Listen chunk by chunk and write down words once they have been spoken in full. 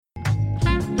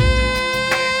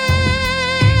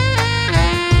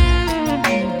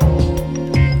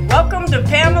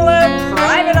Pamela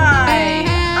Private Eye.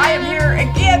 I am here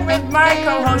again with my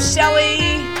co-host Shelly.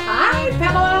 Hi,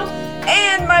 Pamela.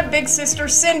 And my big sister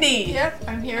Cindy. Yep,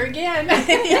 I'm here again.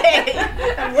 Yay.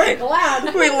 And we're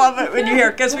glad. We love it when you're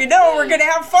here because we know we're going to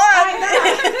have fun.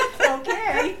 I know.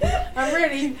 Okay, I'm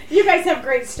ready. You guys have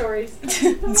great stories.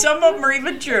 Some of them are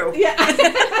even true. Yeah.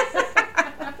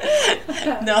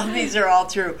 No, these are all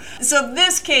true. So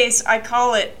this case, I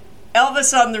call it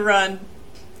Elvis on the Run.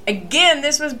 Again,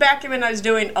 this was back when I was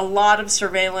doing a lot of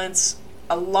surveillance,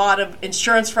 a lot of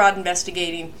insurance fraud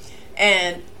investigating,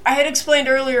 and I had explained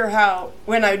earlier how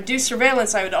when I would do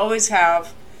surveillance, I would always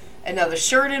have another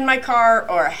shirt in my car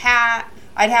or a hat.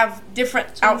 I'd have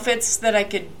different outfits that I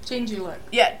could Change your look.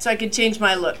 Yeah, so I could change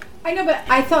my look. I know, but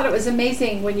I thought it was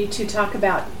amazing when you two talk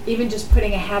about even just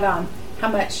putting a hat on, how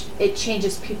much it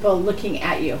changes people looking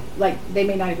at you. Like, they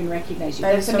may not even recognize you.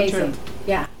 That's amazing. True.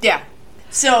 Yeah. Yeah.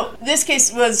 So this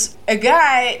case was a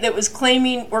guy that was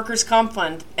claiming workers' comp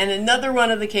fund, and another one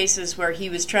of the cases where he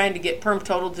was trying to get perm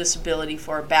total disability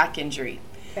for a back injury.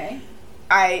 Okay.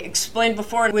 I explained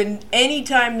before, when any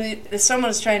time someone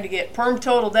is trying to get perm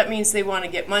total, that means they want to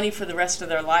get money for the rest of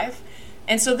their life.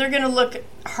 And so they're going to look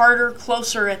harder,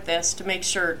 closer at this to make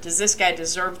sure, does this guy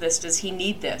deserve this? Does he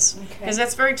need this? Because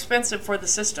that's very expensive for the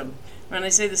system. When I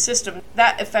say the system,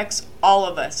 that affects all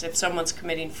of us. If someone's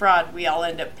committing fraud, we all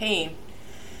end up paying.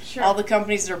 Sure. All the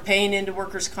companies that are paying into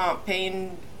workers' comp,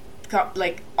 paying,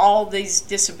 like, all these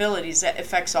disabilities, that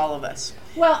affects all of us.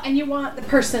 Well, and you want the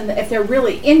person, if they're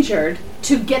really injured,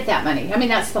 to get that money. I mean,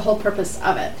 that's the whole purpose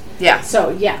of it. Yeah.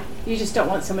 So, yeah, you just don't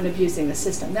want someone abusing the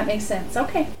system. That makes sense.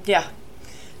 Okay. Yeah.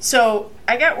 So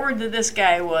I got word that this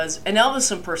guy was an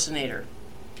Elvis impersonator.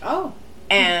 Oh.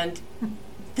 And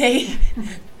they...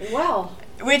 Well...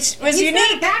 Which was He's unique.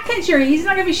 Got a back injury. He's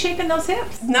not going to be shaking those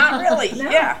hips. Not really, No.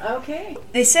 yeah. Okay.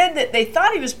 They said that they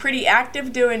thought he was pretty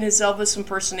active doing his Elvis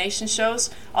impersonation shows,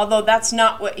 although that's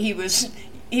not what he was.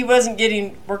 He wasn't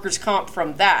getting workers' comp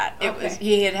from that. It was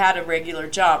he had a regular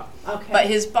job. Okay. But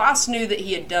his boss knew that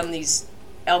he had done these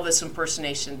Elvis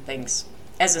impersonation things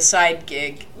as a side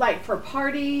gig. Like for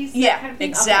parties? Yeah, that kind of thing?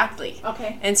 exactly.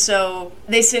 Okay. And so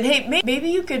they said, hey, maybe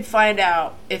you could find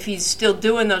out if he's still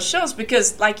doing those shows,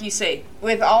 because, like you say,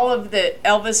 with all of the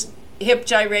Elvis hip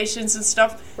gyrations and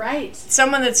stuff, Right.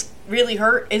 someone that's really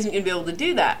hurt isn't going to be able to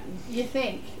do that. You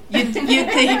think. You'd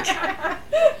think.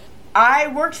 I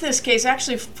worked this case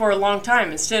actually for a long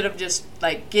time. Instead of just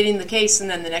like getting the case and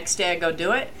then the next day I go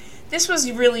do it, this was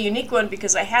a really unique one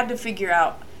because I had to figure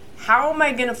out, how am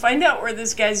I going to find out where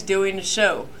this guy's doing a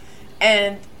show?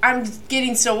 And I'm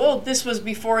getting so old. This was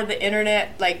before the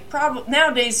internet. Like, probably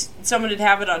nowadays, someone would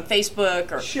have it on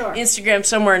Facebook or Instagram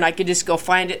somewhere, and I could just go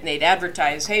find it, and they'd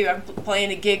advertise, hey, I'm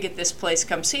playing a gig at this place,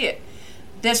 come see it.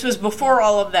 This was before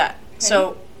all of that. Okay.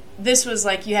 So this was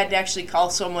like you had to actually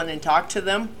call someone and talk to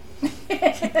them.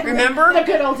 Remember? The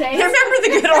good old days. Remember the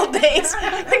good old days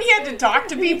when you had to talk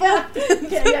to people?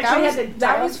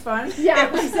 That was fun.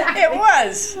 Yeah, exactly.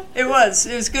 It was.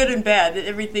 It was good and bad.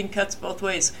 Everything cuts both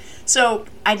ways. So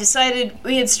I decided,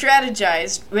 we had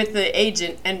strategized with the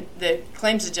agent and the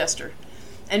claims adjuster,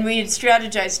 and we had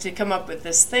strategized to come up with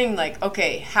this thing like,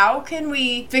 okay, how can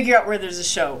we figure out where there's a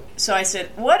show? So I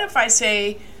said, what if I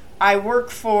say I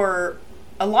work for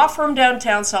a law firm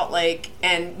downtown Salt Lake,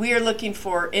 and we are looking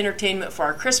for entertainment for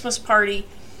our Christmas party.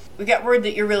 We got word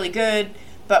that you're really good,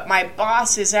 but my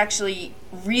boss is actually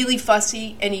really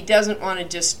fussy, and he doesn't want to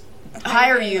just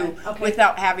hire you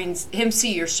without having him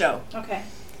see your show. Okay.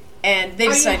 And they Are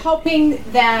decide, you hoping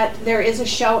that there is a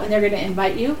show and they're going to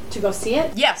invite you to go see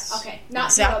it? yes. Okay.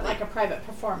 Not exactly. like a private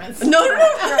performance. No.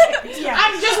 Yeah.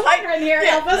 I'm just wondering here,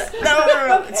 Elvis.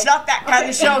 No. Okay. It's not that kind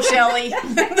of show, Shelley.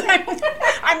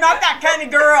 I'm not that kind of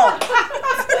girl.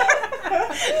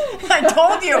 I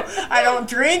told you, I don't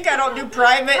drink. I don't do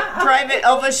private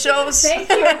Elvis shows. Thank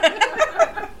you.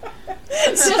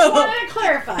 Just wanted to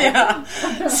clarify. Yeah.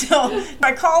 So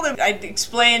I called him. I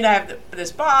explained I have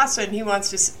this boss, and he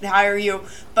wants to hire you,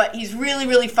 but he's really,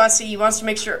 really fussy. He wants to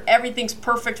make sure everything's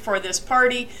perfect for this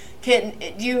party. Can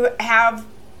you have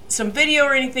some video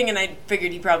or anything? And I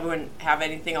figured he probably wouldn't have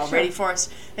anything all ready for us.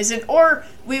 I said, or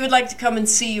we would like to come and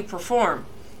see you perform.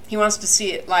 He wants to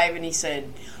see it live, and he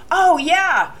said, oh,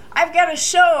 yeah, I've got a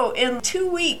show in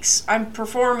 2 weeks. I'm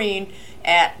performing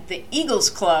at the Eagles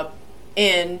Club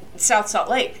in South Salt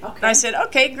Lake. Okay. And I said,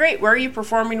 okay, great. Where are you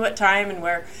performing? What time and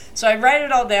where? So I write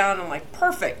it all down. I'm like,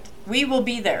 perfect. We will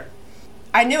be there.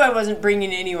 I knew I wasn't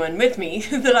bringing anyone with me,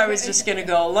 that I was just going to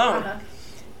go alone.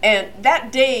 And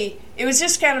that day, it was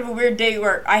just kind of a weird day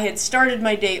where I had started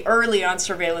my day early on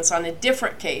surveillance on a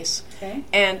different case. Okay.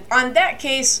 And on that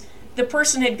case, the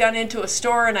person had gone into a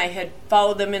store and I had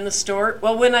followed them in the store.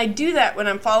 Well, when I do that, when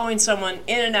I'm following someone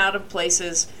in and out of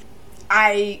places,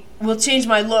 I will change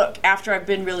my look after I've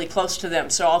been really close to them.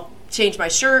 So I'll change my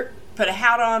shirt, put a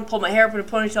hat on, pull my hair up in a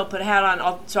ponytail, put a hat on.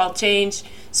 I'll change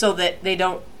so that they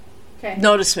don't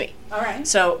notice me. All right.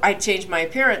 So I changed my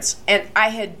appearance, and I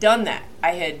had done that.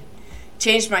 I had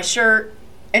changed my shirt,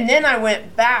 and then I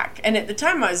went back. And at the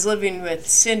time, I was living with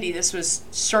Cindy. This was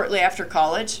shortly after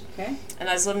college. Okay. And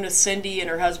I was living with Cindy and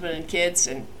her husband and kids,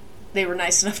 and they were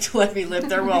nice enough to let me live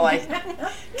there while I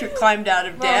climbed out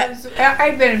of debt.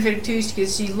 I benefited too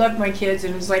because she loved my kids,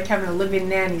 and it was like having a living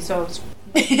nanny. So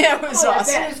yeah, it was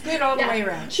awesome. It was good all the way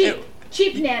around.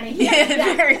 Cheap nanny.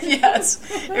 Yes,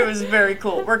 it was very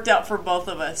cool. It worked out for both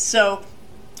of us. So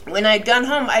when I'd gone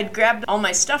home, I'd grabbed all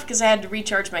my stuff because I had to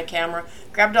recharge my camera.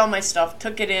 Grabbed all my stuff,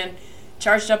 took it in,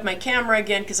 charged up my camera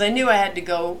again because I knew I had to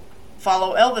go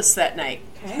follow Elvis that night.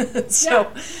 Okay.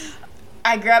 So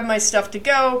I grabbed my stuff to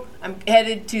go. I'm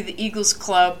headed to the Eagles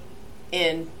Club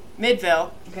in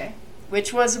Midvale,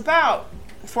 which was about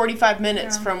 45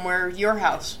 minutes from where your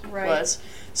house was.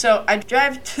 So I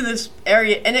drive to this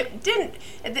area, and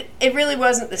it really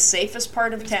wasn't the safest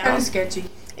part of town. Kind of sketchy.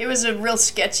 It was a real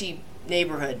sketchy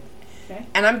neighborhood. Okay.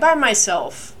 And I'm by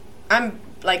myself. I'm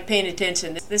like paying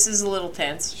attention. This is a little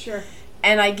tense. Sure.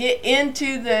 And I get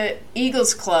into the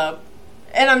Eagles Club,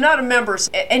 and I'm not a member,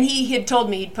 and he had told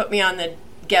me he'd put me on the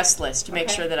guest list to make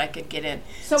sure that I could get in.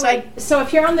 So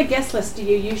if you're on the guest list, do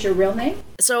you use your real name?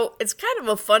 So it's kind of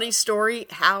a funny story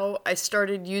how I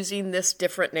started using this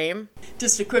different name.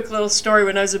 Just a quick little story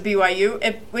when I was at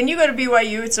BYU. When you go to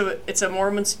BYU, it's a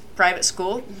Mormon private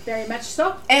school. Very much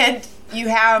so. And you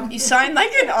sign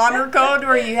like an honor code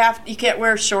where you can't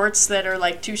wear shorts that are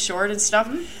like too short and stuff.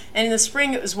 Mm-hmm. And in the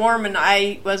spring it was warm and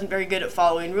I wasn't very good at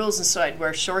following rules, and so I'd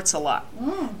wear shorts a lot.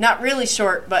 Not really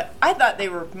short, but I thought they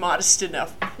were modest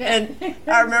enough. And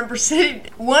I remember sitting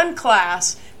one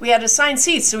class, we had assigned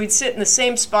seats, so we'd sit in the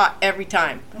same spot every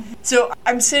time. So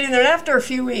I'm sitting there, and after a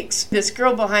few weeks, this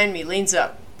girl behind me leans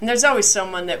up. And there's always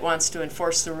someone that wants to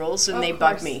enforce the rules, and they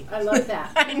bug me. I love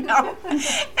that. I know.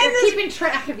 They're keeping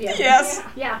track of you. Yes.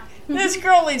 Yeah. This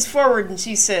girl leans forward, and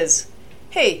she says,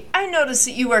 "Hey, I notice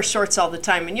that you wear shorts all the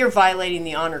time, and you're violating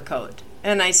the honor code."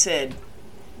 And I said,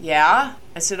 "Yeah?"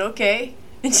 I said, "Okay."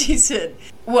 And she said,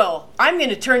 "Well, I'm going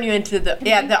to turn you into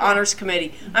the honors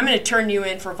committee. I'm going to turn you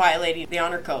in for violating the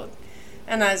honor code."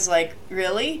 And I was like,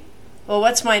 "Really? Well,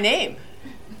 what's my name?"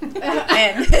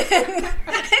 and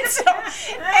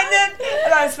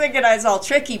I was thinking I was all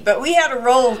tricky, but we had a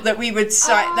roll that we would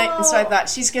sign, and so I thought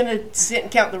she's going to sit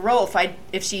and count the roll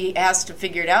if she has to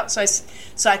figure it out. So I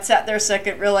sat there a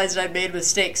second, realized I'd made a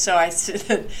mistake. So I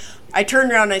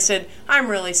turned around and I said, "I'm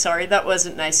really sorry. That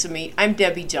wasn't nice of me. I'm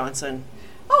Debbie Johnson."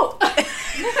 Oh.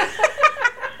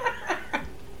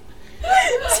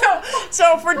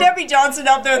 So for Debbie Johnson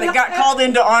out there that got called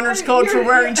into honors code for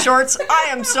wearing shorts, I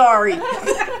am sorry.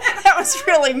 That was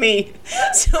really me.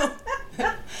 So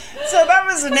that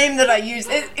was the name that I used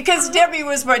because Debbie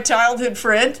was my childhood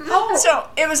friend. Oh. So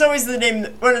it was always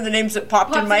one of the names that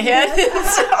popped in my head.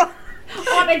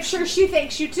 Oh, and I'm sure she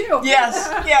thanks you too.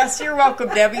 Yes, you're welcome,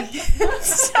 Debbie.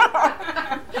 So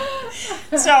I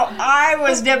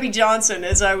was Debbie Johnson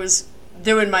as I was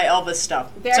doing my Elvis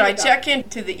stuff. So I check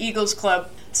into the Eagles Club,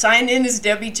 sign in as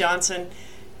Debbie Johnson,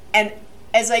 and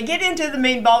as I get into the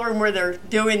main ballroom where they're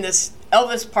doing this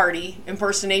Elvis party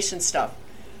impersonation stuff,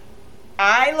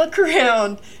 I look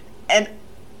around and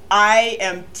I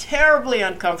am terribly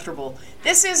uncomfortable.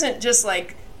 This isn't just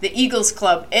like the Eagles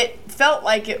Club. It felt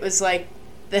like it was like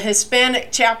the Hispanic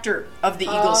chapter of the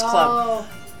Eagles Club.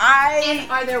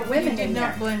 And are there women in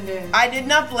there? Blend in. I did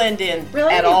not blend in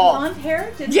really? At all. Blonde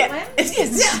hair? Did you blend?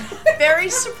 It's very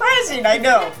surprising, I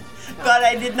know. But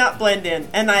I did not blend in.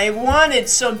 And I wanted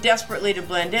so desperately to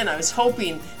blend in. I was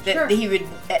hoping that he would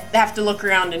have to look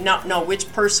around and not know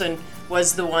which person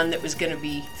was the one that was going to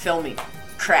be filming.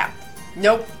 Crap.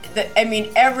 Nope.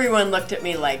 Everyone looked at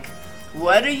me like,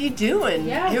 "What are you doing?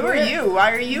 Who are you?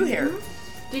 Why are you here?" Mm-hmm.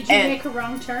 Did you make a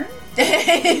wrong turn?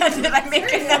 Did I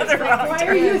make another wrong turn? Why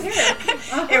are you here?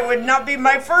 It would not be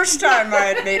my first time I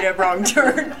had made a wrong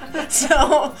turn.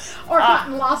 So, or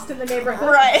gotten lost in the neighborhood.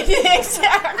 Right,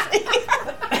 exactly.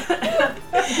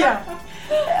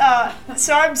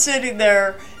 So I'm sitting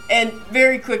there, and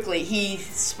very quickly he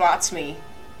spots me.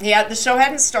 The show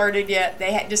hadn't started yet.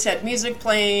 They just had music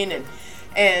playing,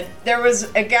 and there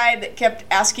was a guy that kept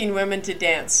asking women to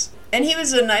dance. And he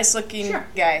was a nice-looking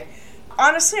guy.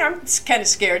 Honestly, I'm kind of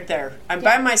scared there. I'm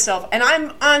by myself, and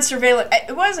I'm on surveillance.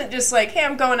 It wasn't just like, "Hey,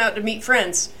 I'm going out to meet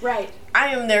friends." Right. I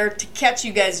am there to catch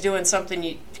you guys doing something,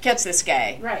 to catch this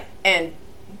guy. Right. And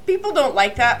people don't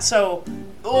like that, so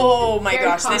oh my Very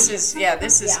gosh, cautious. this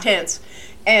is Yeah. tense.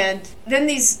 And then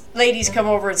these ladies come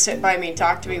over and sit by me and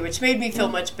talk to me, which made me feel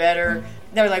much better.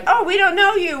 They're like, "Oh, we don't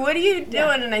know you. What are you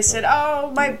doing?" And I said,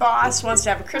 "Oh, my boss wants to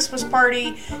have a Christmas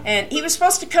party, and he was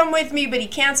supposed to come with me, but he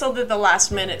canceled at the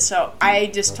last minute, so I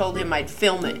just told him I'd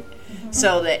film it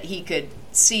so that he could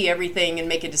see everything and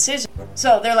make a decision."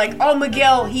 So they're like, "Oh,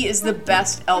 Miguel, he is the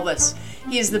best Elvis.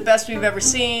 He is the best we've ever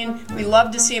seen. We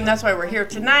love to see him. That's why we're here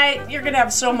tonight. You're going to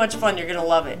have so much fun. You're going to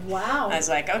love it." Wow. I was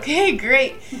like, "Okay,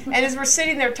 great." And as we're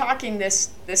sitting there talking, this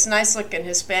nice-looking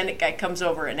Hispanic guy comes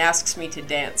over and asks me to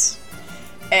dance.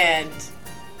 And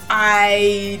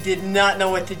I did not know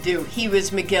what to do. He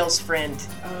was Miguel's friend.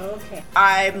 Okay.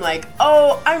 I'm like,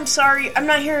 "Oh, I'm sorry. I'm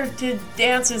not here to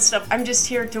dance and stuff. I'm just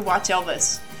here to watch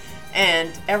Elvis."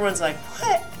 And everyone's like,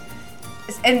 "What?"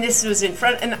 And this was in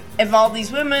front of all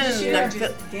these women. Should And have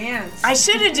just danced. I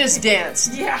should have just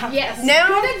danced. Yeah. Yes. Now-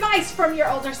 Good advice from your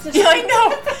older sister. Yeah, I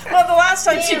know. Well, the last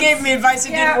time she gave me advice,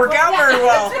 it didn't work out very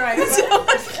well. That's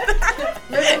right.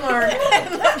 Live and learn.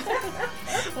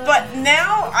 But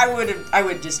now I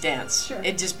would just dance. Sure.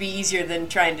 It'd just be easier than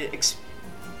trying to.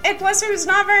 And plus, it was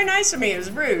not very nice of me. It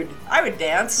was rude. I would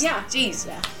dance. Yeah. Jeez.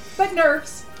 Yeah. But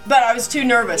nerves. But I was too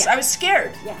nervous. Yeah. I was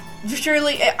scared. Yeah.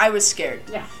 Surely, I was scared.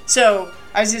 Yeah. So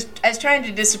I was trying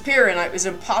to disappear, and it was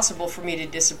impossible for me to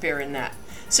disappear in that.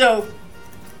 So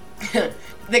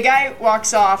the guy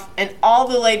walks off, and all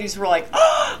the ladies were like,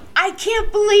 "Oh, I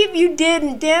can't believe you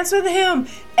didn't dance with him.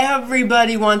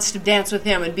 Everybody wants to dance with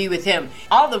him and be with him.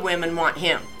 All the women want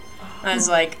him." I was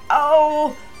like,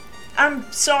 "Oh,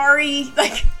 I'm sorry."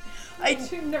 Like,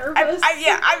 Too nervous.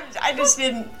 I just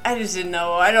didn't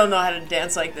know. I don't know how to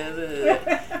dance like this.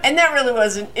 And that really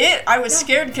wasn't it. I was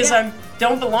scared because I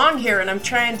don't belong here, and I'm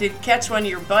trying to catch one of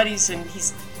your buddies, and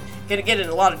he's gonna get in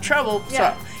a lot of trouble.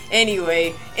 Yeah. So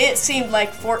anyway, it seemed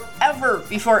like forever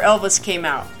before Elvis came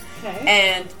out. Okay.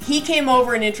 And he came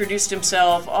over and introduced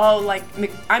himself. "Oh, like,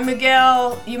 I'm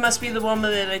Miguel. You must be the woman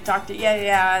that I talked to."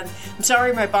 Yeah. "I'm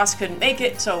sorry my boss couldn't make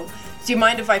it, so do you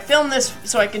mind if I film this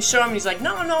so I can show him?" And he's like,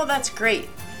 No, that's great."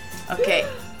 Okay,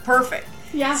 perfect.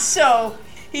 Yeah. So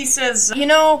he says,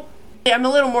 "I'm a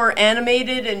little more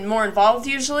animated and more involved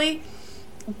usually,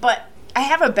 but I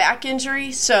have a back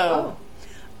injury, so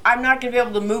I'm not going to be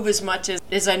able to move as much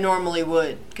as I normally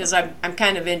would because I'm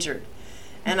kind of injured."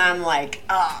 And I'm like,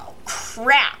 "Oh,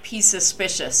 crap, he's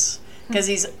suspicious." Because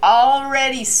he's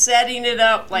already setting it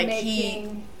up like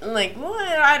well,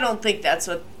 I don't think that's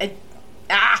what...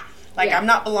 I'm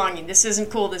not belonging. This isn't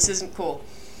cool.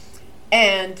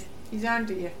 And He's on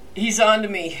to you. he's on to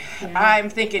me. Yeah. I'm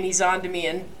thinking he's on to me.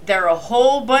 And there are a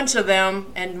whole bunch of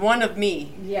them and one of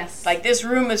me. Yes. Like, this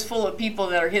room is full of people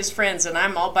that are his friends, and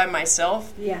I'm all by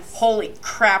myself. Yes. Holy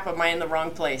crap, am I in the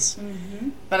wrong place?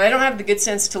 Mm-hmm. But I don't have the good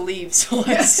sense to leave, so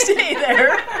I stay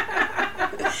there.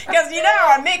 Because,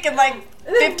 I'm making like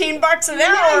 $15 an hour.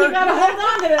 Yeah, you gotta hold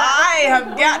on to that. I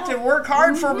have got to work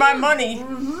hard for my money.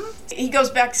 He goes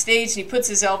backstage and he puts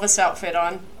his Elvis outfit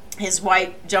on, his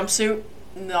white jumpsuit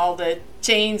and all the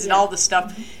chains and all the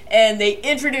stuff. And they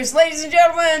introduce, "Ladies and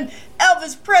gentlemen,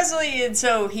 Elvis Presley." And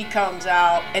so he comes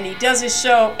out and he does his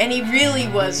show, and he really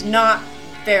was not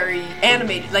very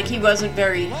animated. Like, he wasn't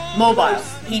very mobile.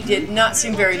 He did not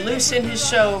seem very loose in his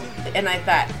show. And I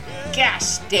thought,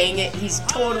 gosh dang it, he's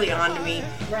totally on to me.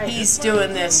 Right. He's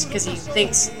doing this because he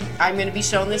thinks I'm going to be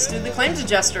showing this to the claims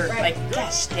adjuster. Right. Like,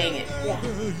 gosh dang it. Yeah.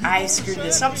 I screwed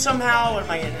this up somehow. What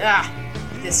am I going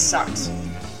to... this sucks.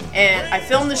 And I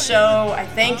filmed the show. I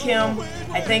thank him.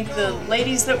 I thank the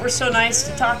ladies that were so nice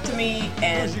to talk to me.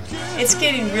 And it's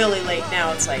getting really late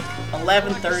now. It's like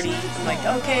 11:30. I'm like,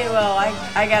 okay, well,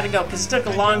 I got to go. Because it took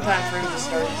a long time for him to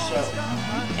start the show.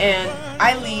 And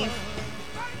I leave.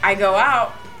 I go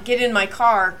out, get in my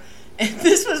car. And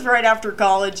this was right after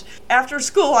college. After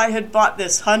school, I had bought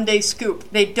this Hyundai Scoop.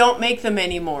 They don't make them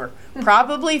anymore.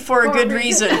 Probably for a good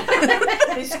reason.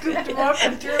 They scooped him up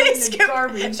and threw him in the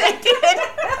garbage. They did.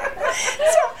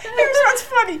 So here's what's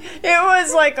funny. It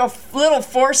was like a little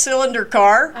 4-cylinder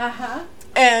car. Uh-huh.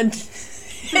 And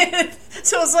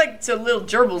so it's like it's a little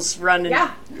gerbils running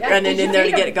in there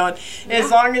to get it going. As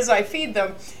long as I feed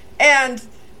them. And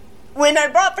when I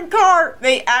bought the car,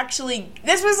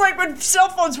 this was like when cell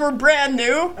phones were brand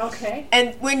new. Okay.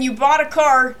 And when you bought a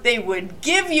car, they would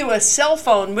give you a cell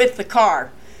phone with the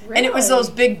car. And it was Really? those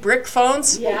big brick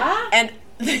phones. Yeah. And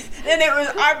it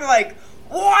was, I'm like,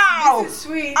 wow, This is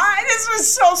sweet. This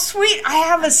was so sweet. I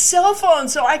have a cell phone,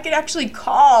 so I could actually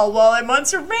call while I'm on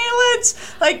surveillance.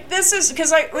 Like, this is,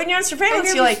 because when you're on And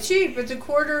surveillance, it you're was like, cheap. It's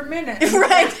 $0.25 a minute.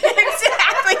 right,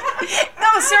 exactly.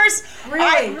 No, seriously.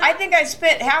 Really? I think I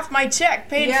spent half my check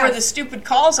paying for Yes. the stupid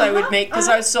calls I would make because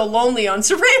I was so lonely on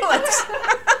surveillance.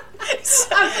 So-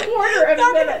 A quarter of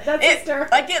a minute. That's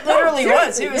hysterical. like it literally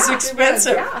was. seriously, It was yeah,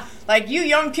 expensive. yeah. Like, you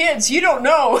young kids, you don't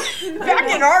know. Back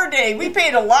in our day, we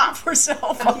paid a lot for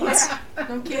cell phones.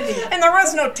 No kidding. And there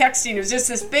was no texting. It was just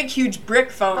this big, huge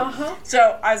brick phone. Uh-huh.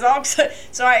 So I was all excited.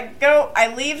 So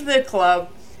I leave the club.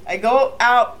 I go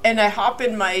out and I hop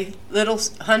in my little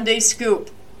Hyundai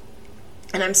Scoop.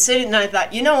 And I'm sitting and I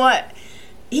thought, you know what?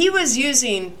 He was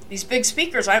using these big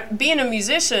speakers. Being a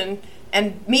musician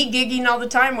and me gigging all the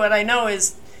time, what I know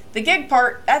is the gig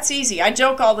part, that's easy. I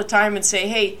joke all the time and say,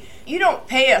 hey, you don't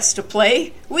pay us to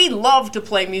play. We love to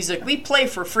play music. We play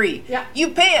for free. Yeah. You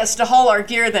pay us to haul our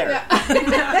gear there.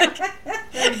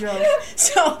 There you go.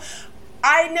 So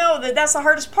I know that that's the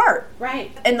hardest part.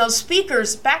 Right. And those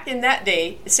speakers, back in that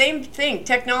day, same thing.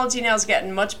 Technology now is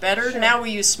getting much better. Sure. Now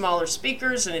we use smaller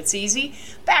speakers and it's easy.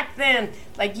 Back then,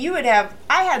 like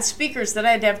I had speakers that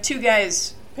I had to have two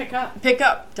guys Pick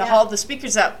up. to haul the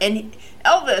speakers out. And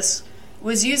Elvis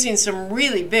was using some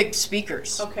really big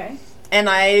speakers. Okay. And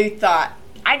I thought,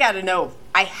 I got to know.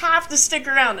 I have to stick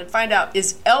around and find out,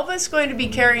 is Elvis going to be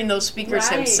carrying those speakers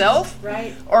Right, himself?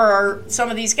 right. Or are some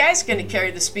of these guys going to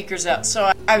carry the speakers out?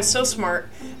 So I was so smart.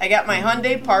 I got my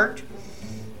Hyundai parked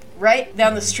right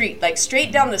down the street, like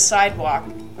straight down the sidewalk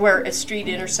where a street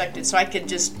intersected, so I could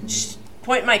just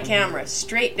point my camera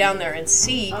straight down there and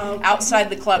see Okay. outside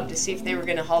the club to see if they were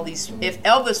going to haul these, if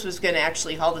Elvis was going to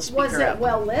actually haul the speaker Was it out.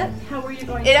 well lit? How were you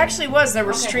going? It actually was. There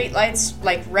were Okay. street lights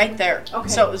like right there. Okay.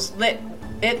 So it was lit.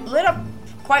 It lit up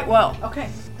quite well. Okay.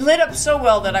 Lit up so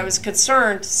well that I was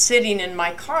concerned sitting in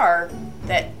my car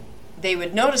that they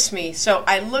would notice me. So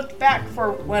I looked back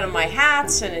for one of my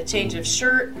hats and a change of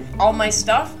shirt, all my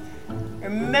stuff.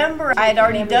 Remember, I had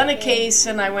already done a case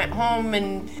and I went home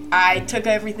and I took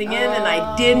everything in and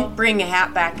I didn't bring a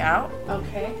hat back out.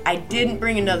 Okay. I didn't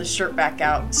bring another shirt back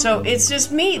out. So it's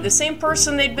just me, the same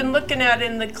person they'd been looking at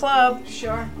in the club.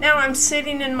 Sure. Now I'm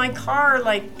sitting in my car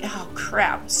like, oh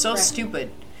crap, so Right.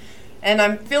 stupid. And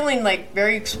I'm feeling like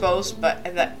very exposed, but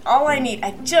I thought,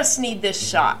 I just need this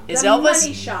shot. Is The Elvis?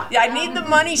 money shot. Yeah, I need the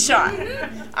money shot.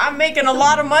 I'm making a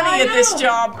lot of money I at this know.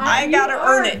 job. I You gotta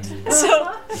are. earn it.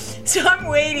 So I'm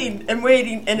waiting,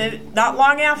 and not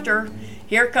long after,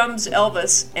 here comes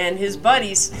Elvis and his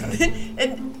buddies.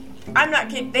 And I'm not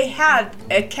kidding, they had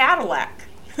a Cadillac,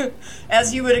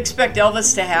 as you would expect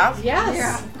Elvis to have. Yes.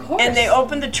 Yeah. Of course. And they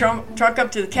opened the trunk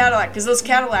up to the Cadillac, because those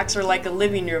Cadillacs are like a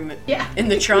living room Yeah. in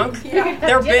the trunk. Yeah.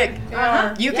 They're big.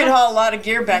 Uh-huh. You could Yes. haul a lot of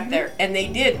gear back there. And they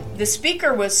did. The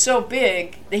speaker was so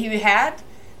big that he had,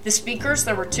 the speakers,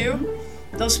 there were two,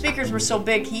 those speakers were so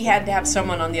big he had to have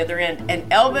someone on the other end. And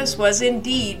Elvis was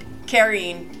indeed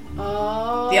carrying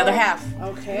Oh. the other half.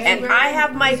 Okay. And I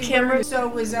have my Was he camera. wearing- So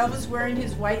was Elvis wearing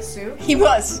his white suit? He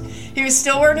was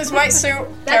still wearing his white suit.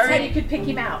 That's how carrying- you could pick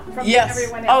him out from Yes.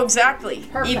 everyone Oh, else. exactly.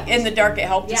 Perfect. In the dark, it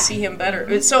helped Yeah. to see him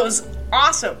better. So it was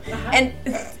awesome. Uh-huh. And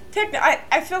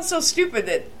I feel so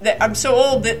stupid that I'm so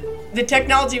old that the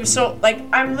technology was so, like,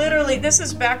 I'm literally, this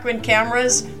is back when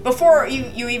cameras, before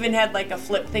you even had like a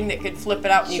flip thing that could flip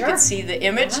it out and you Sure. could see the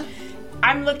image. Uh-huh.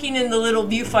 I'm looking in the little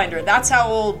viewfinder. That's how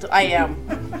old I am.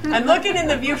 I'm looking in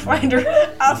the viewfinder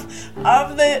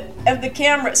of the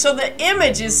camera. So the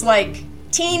image is like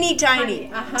teeny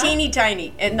tiny, Uh-huh. teeny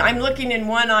tiny. And I'm looking in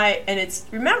one eye, and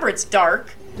remember, it's dark.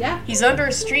 Yeah. He's under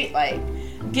a street light.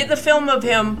 Get the film of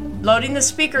him loading the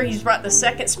speaker. He's brought the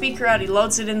second speaker out. He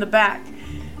loads it in the back.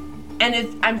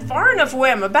 And I'm far enough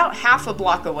away. I'm about half a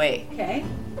block away. Okay.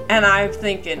 And I'm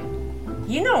thinking,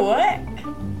 you know what?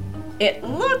 It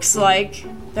looks like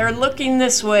they're looking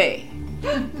this way.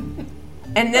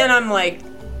 And then I'm like,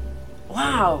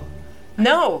 wow,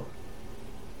 no.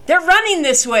 They're running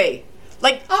this way.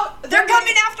 Like, Oh, they're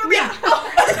coming after me. Yeah.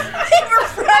 They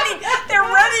were running. They're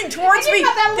running towards And me you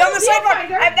got that down the little sidewalk.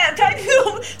 viewfinder. At that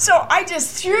time, so I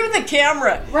just threw the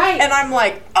camera. Right. And I'm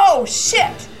like, oh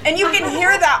shit. And you can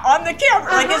hear that on the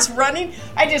camera. Like, it's running.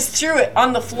 I just threw it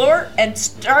on the floor and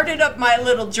started up my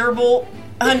little gerbil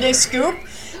Hyundai Scoop.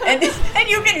 And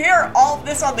you can hear all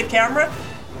this on the camera.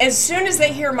 As soon as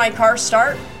they hear my car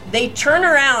start, they turn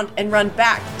around and run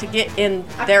back to get in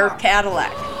their car.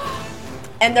 Cadillac.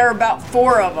 And there are about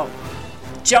 4 of them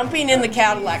jumping in the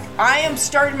Cadillac. I am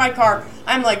starting my car.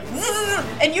 I'm like, "Zzz,"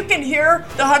 and you can hear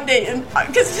the Hyundai,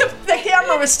 because the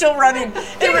camera was still running.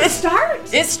 Did it start?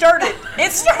 It started.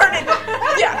 It started.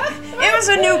 Yeah. It was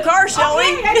a new car, Shelley.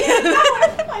 Okay, I didn't know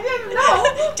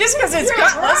just because it's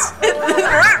gutless.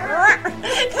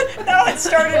 No, it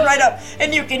started right up,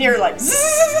 and you can hear like because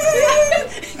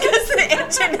the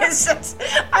engine is just.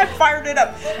 I fired it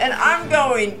up, and I'm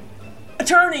going.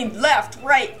 Turning left,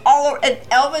 right, all over, and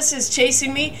Elvis is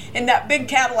chasing me in that big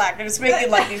Cadillac, and it's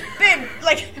making like these big,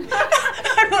 like,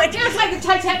 I'm like, it was like the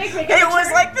Titanic. It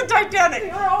was like the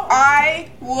Titanic.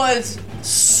 I was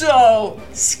so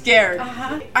scared.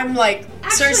 I'm like,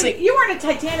 Actually, seriously. You weren't a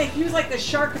Titanic. You was like the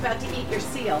shark about to eat your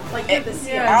seal. Like you're the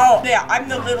seal. Oh, yeah, I'm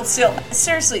the little seal.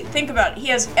 Seriously, think about it. He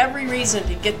has every reason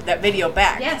to get that video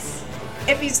back. Yes.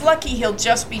 If he's lucky, he'll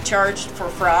just be charged for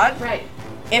fraud. Right.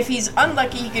 If he's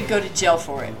unlucky, he could go to jail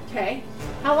for it. Okay.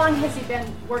 How long has he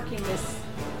been working this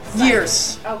site?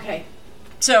 Years. Okay.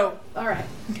 So, all right.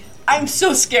 I'm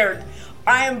so scared.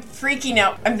 I am freaking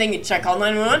out. I'm thinking, should I call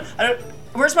 911?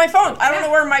 Where's my phone? I don't know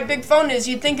where my big phone is.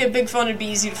 You'd think a big phone would be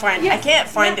easy to find. Yes. I can't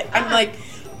find it. I'm like...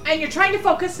 And you're trying to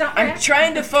focus, not wreck? I'm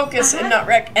trying to focus and not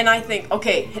wreck. And I think,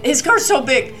 okay, his car's so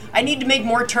big, I need to make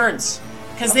more turns.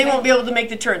 Because they won't be able to make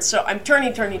the turns. So I'm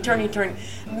turning.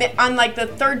 On like the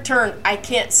third turn, I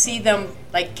can't see them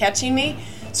like catching me.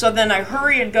 So then I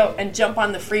hurry and go and jump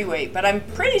on the freeway. But I'm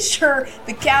pretty sure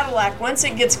the Cadillac, once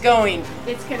it gets going,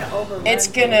 it's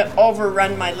gonna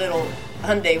overrun my little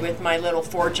Hyundai with my little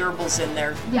 4 gerbils in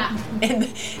there. Yeah.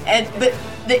 But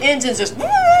the engine's just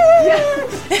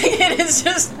it is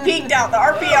just peaked out. The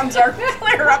RPMs are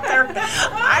clear up there.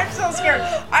 I'm so scared.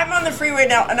 I'm on the freeway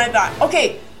now, and I thought,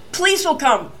 okay. Police will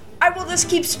come. I will just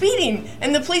keep speeding,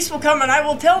 and the police will come, and I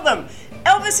will tell them,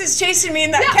 Elvis is chasing me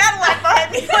in that Cadillac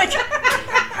behind me. Like,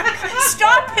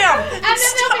 stop him! And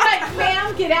then they'll be like,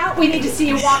 "Ma'am, get out. We need to see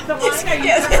you walk the line.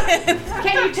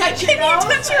 Can you touch your nose?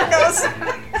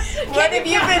 What have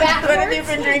you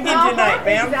been drinking tonight,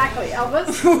 ma'am? Exactly,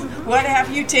 Elvis. What have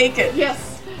you taken?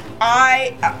 Yes.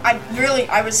 I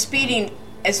was speeding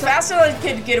as fast as I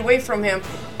could get away from him,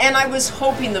 and I was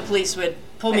hoping the police would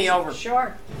pull me over.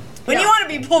 Sure. When you want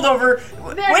to be pulled over,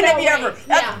 when have you ever?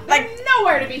 Like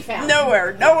nowhere to be found.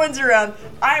 Nowhere. No one's around.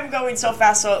 I'm going so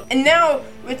fast. And now,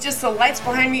 with just the lights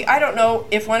behind me, I don't know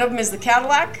if one of them is the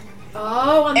Cadillac.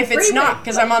 Oh, on the freeway. If it's not,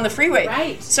 because I'm on the freeway.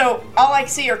 Right. So all I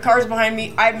see are cars behind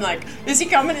me. I'm like, is he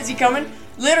coming? Is he coming?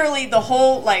 Literally the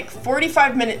whole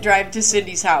 45-minute drive to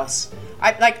Cindy's house.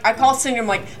 I call Cindy. I'm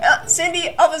like, Cindy,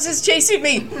 Elvis is chasing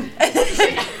me.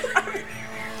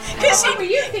 What were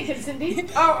you thinking, Cindy?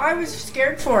 Oh, I was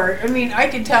scared for her. I mean, I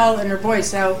could tell in her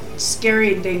voice how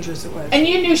scary and dangerous it was. And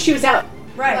you knew she was out.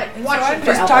 Right. Like, and so I'm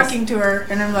just talking to her,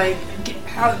 and I'm like,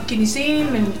 "How can you see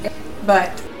him?" But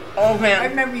oh man, I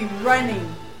remember you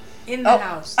running in the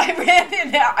house. I ran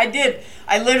in. I did.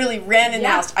 I literally ran in the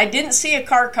house. I didn't see a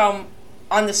car come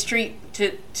on the street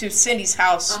to Cindy's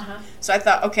house, so I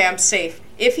thought, okay, I'm safe.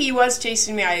 If he was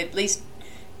chasing me, I at least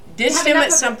ditched him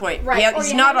at some point. Right. Yeah,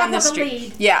 he's not on the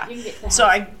street. Yeah. So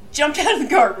I jumped out of the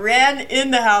car, ran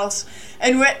in the house,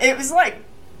 and it was like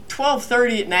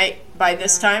 12:30 at night by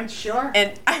this time. Sure.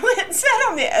 And I went and sat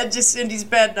on the edge of Cindy's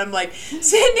bed, and I'm like,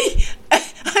 Cindy,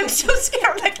 I'm so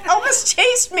scared. Like, Elvis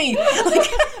chased me.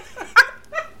 Like,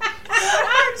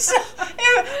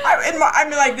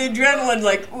 I'm like, the adrenaline,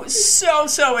 like, was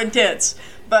so intense.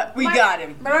 But we got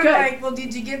him. But I'm like, well,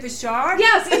 did you give a shot?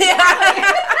 Yes, exactly.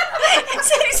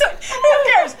 Cindy's like,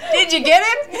 who cares? Did you get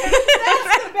him?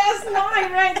 That's the best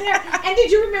line right there. And did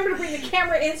you remember to bring the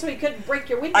camera in so he couldn't break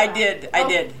your window? I did.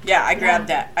 Yeah, I grabbed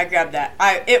that.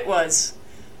 It was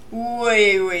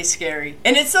way scary.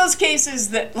 And it's those cases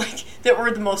that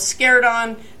we're the most scared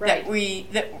on, that we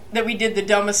did the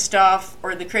dumbest stuff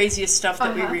or the craziest stuff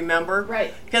that we remember.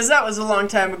 Right. Because that was a long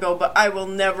time ago, but I will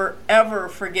never ever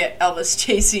forget Elvis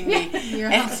chasing me.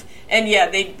 And yeah,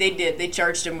 they did. They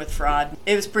charged him with fraud.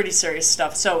 It was pretty serious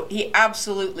stuff. So he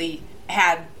absolutely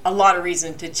had a lot of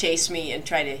reason to chase me and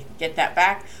try to get that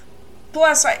back.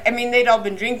 Plus, I mean, they'd all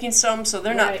been drinking some, so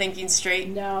they're not thinking straight.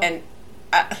 No. And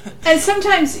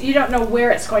sometimes you don't know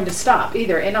where it's going to stop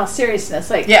either, in all seriousness.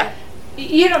 Like,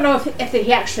 you don't know if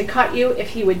he actually caught you, if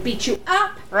he would beat you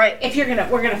up. Right. If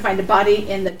we're gonna find a body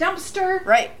in the dumpster.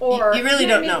 Right. Or you really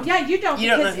don't know. Yeah, you don't. You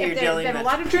don't know because who you're if dealing there's been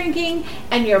with. a lot of drinking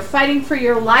and you're fighting for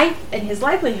your life and his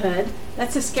livelihood,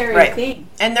 that's a scary thing.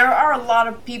 And there are a lot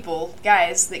of people,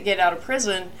 guys, that get out of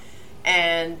prison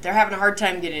and they're having a hard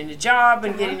time getting a job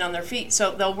and getting on their feet.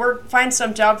 So they'll find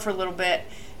some job for a little bit,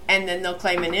 and then they'll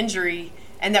claim an injury.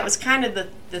 And that was kind of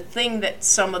the thing that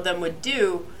some of them would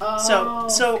do.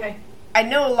 So I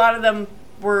know a lot of them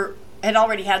had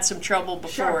already had some trouble before.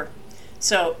 Sure.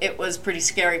 So it was pretty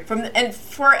scary. And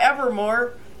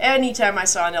forevermore, anytime I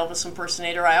saw an Elvis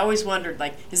impersonator, I always wondered,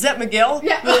 like, is that Miguel?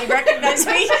 Yeah. Will he recognize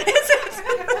me?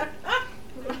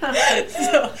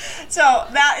 So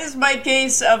that is my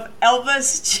case of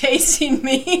Elvis chasing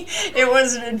me. It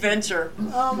was an adventure.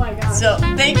 Oh my gosh. So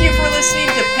thank you for listening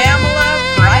to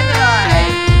Pamela Bryant.